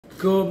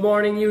Good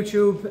morning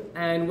YouTube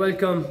and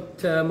welcome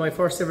to my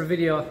first ever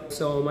video.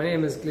 So my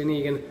name is Glenn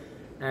Egan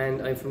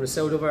and I'm from the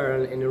south of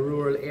Ireland in a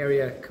rural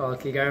area called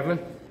Kilgarvan.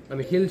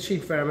 I'm a hill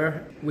sheep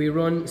farmer. We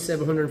run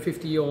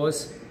 750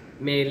 ewes,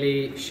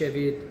 mainly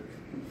Cheviot,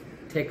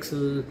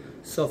 Texel,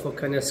 Suffolk,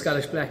 kind of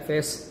Scottish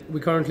Blackface. We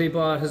currently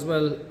bought as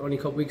well, only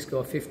a couple weeks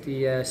ago,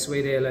 50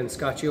 Swaedale and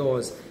Scotch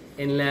ewes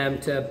in lamb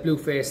to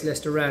Blueface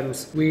Leicester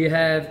Rams. We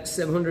have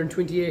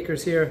 720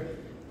 acres here.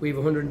 We have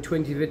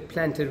 120 of it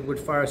planted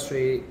with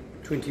forestry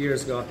 20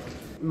 years ago.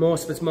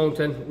 Most of it's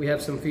mountain. We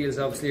have some fields,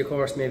 obviously, of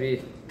course,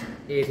 maybe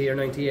 80 or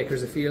 90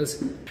 acres of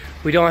fields.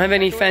 We don't have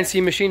any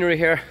fancy machinery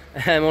here,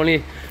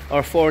 only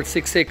our Ford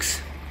 66,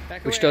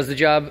 which does the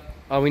job.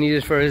 All we need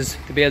it for is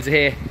the bales of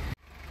hay.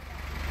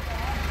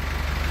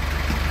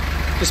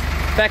 Just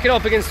back it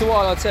up against the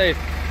wall outside.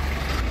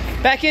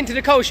 Back into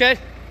the cow shed.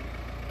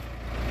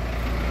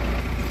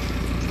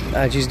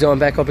 She's done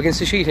back up against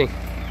the sheeting.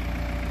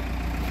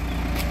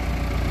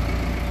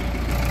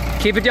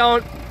 Keep it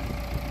down.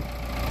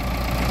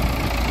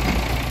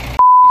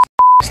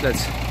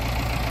 Lads.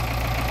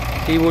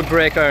 He would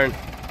break iron. He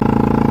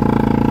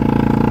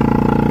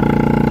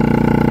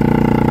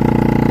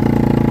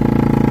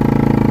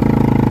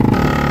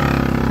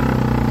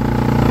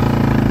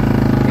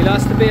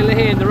lost the bale of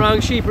hay and the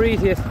wrong sheep are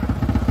eating it.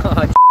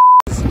 Oh,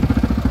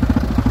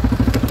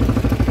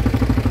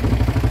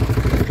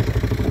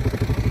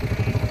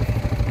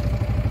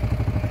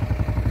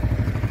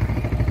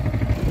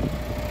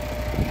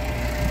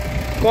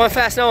 go on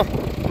fast now.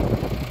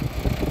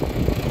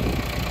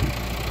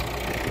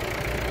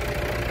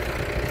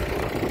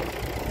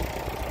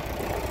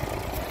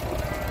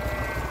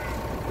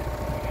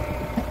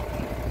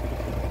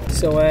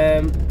 So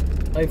I'm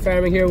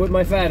farming here with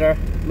my father.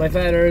 My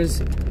father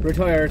is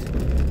retired,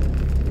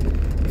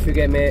 if you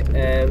get me.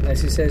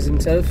 As he says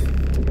himself,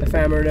 a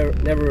farmer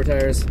never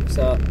retires.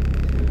 So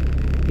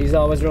he's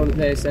always around the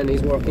place and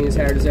he's working as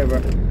hard as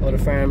ever. Other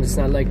farms, it's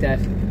not like that.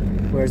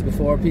 Whereas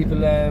before, people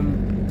there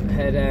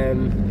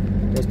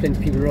was plenty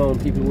of people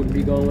around. People wouldn't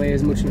be going away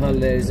as much on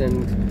holidays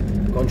and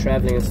going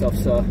travelling and stuff.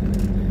 So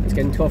it's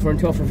getting tougher and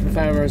tougher for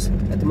farmers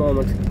at the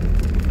moment.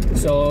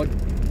 So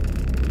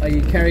he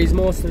carries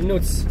most of the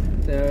nuts,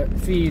 the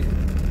feed,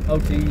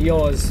 out to the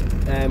ewes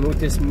with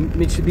this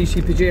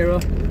Mitsubishi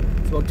Pajero.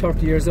 It's about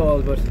 30 years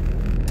old, but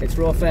it's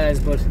rough as,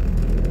 but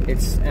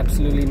it's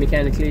absolutely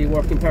mechanically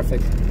working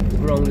perfect. The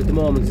ground at the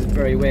moment is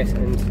very wet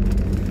and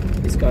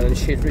it's gone in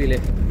shit really.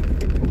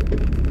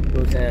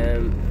 But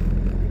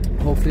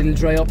hopefully it'll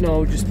dry up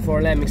now just before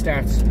lambing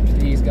starts.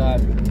 Please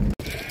God.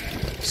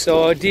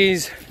 So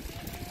these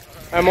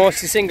are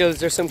mostly singles.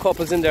 There's some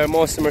couples in there.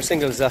 Most of them are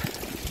singles.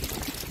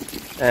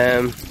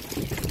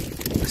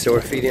 So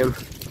we're feeding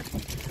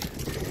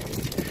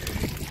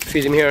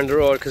them here on the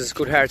road because it's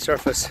good hard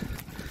surface.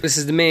 This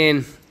is the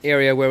main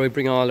area where we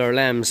bring all our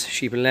lambs,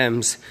 sheep and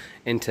lambs,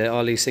 into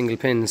all these single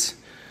pens.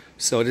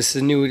 So this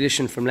is a new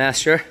addition from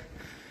last year,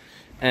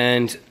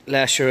 and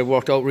last year it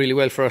worked out really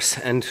well for us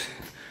and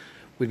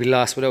we'd be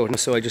lost without it.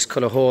 So I just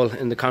cut a hole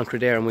in the concrete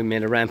there and we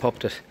made a ramp up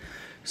to it.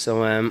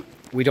 So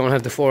we don't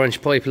have the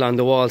 4-inch pipe along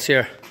the walls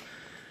here.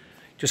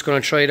 Just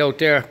going to try it out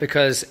there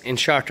because in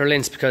shorter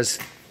lengths, because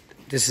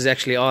this is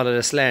actually all at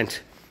a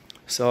slant,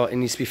 so it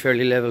needs to be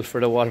fairly level for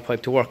the water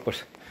pipe to work.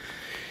 But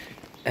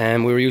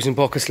we were using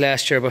buckets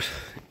last year, but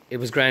it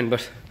was grand,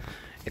 but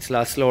it's a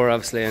lot slower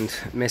obviously and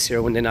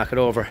messier when they knock it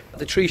over.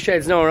 The 3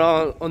 sheds now are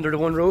all under the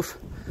one roof.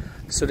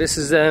 So this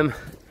is the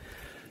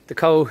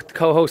cow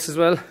house as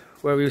well,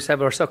 where we used to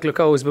have our suckler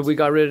cows, but we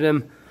got rid of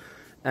them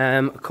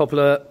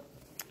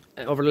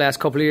over the last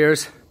couple of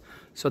years.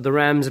 So the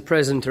rams at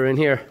present are in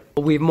here.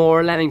 We have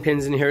more lambing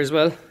pens in here as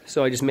well.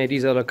 So I just made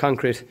these out of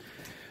concrete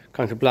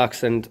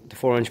blocks, and the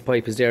 4-inch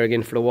pipe is there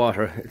again for the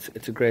water.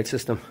 It's a great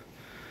system.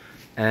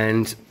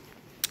 And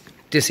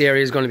this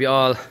area is going to be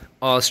all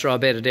straw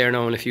bedded there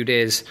now in a few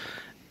days,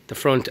 the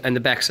front and the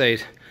back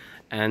side.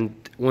 And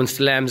once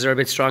the lambs are a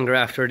bit stronger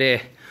after a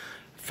day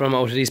from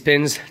out of these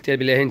pens, they'll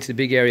be let into the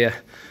big area.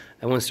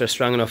 And once they're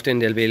strong enough, then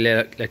they'll be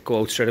let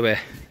go out straight away.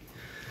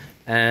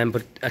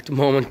 But at the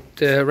moment,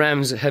 the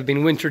rams have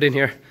been wintered in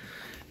here,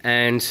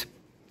 and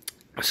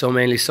so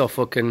mainly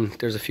Suffolk, and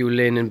there's a few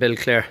Lynn and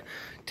Belclare,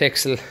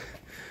 Texel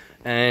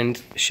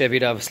and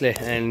Cheviot obviously,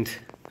 and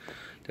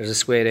there's a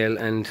Swaedale,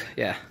 and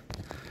yeah.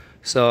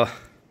 So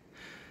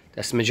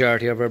that's the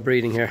majority of our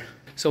breeding here.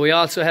 So we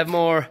also have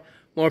more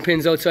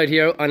pins outside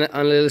here on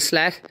a little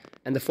slat,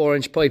 and the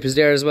 4-inch pipe is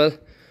there as well,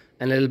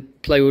 and a little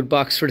plywood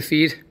box for the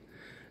feed,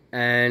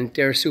 and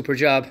they're a super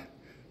job.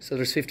 So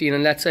there's 15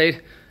 on that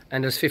side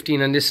and there's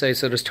 15 on this side,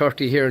 so there's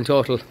 30 here in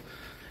total.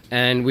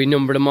 And we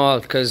number them all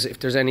because if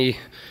there's any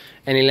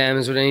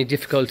lambs with any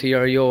difficulty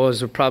or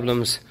ewes or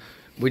problems,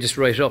 we just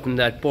write it up on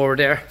that board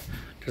there.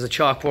 There's a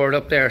chalkboard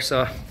up there,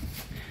 so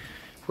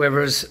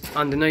whoever's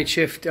on the night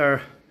shift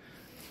or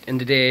in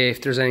the day,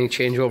 if there's any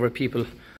changeover, people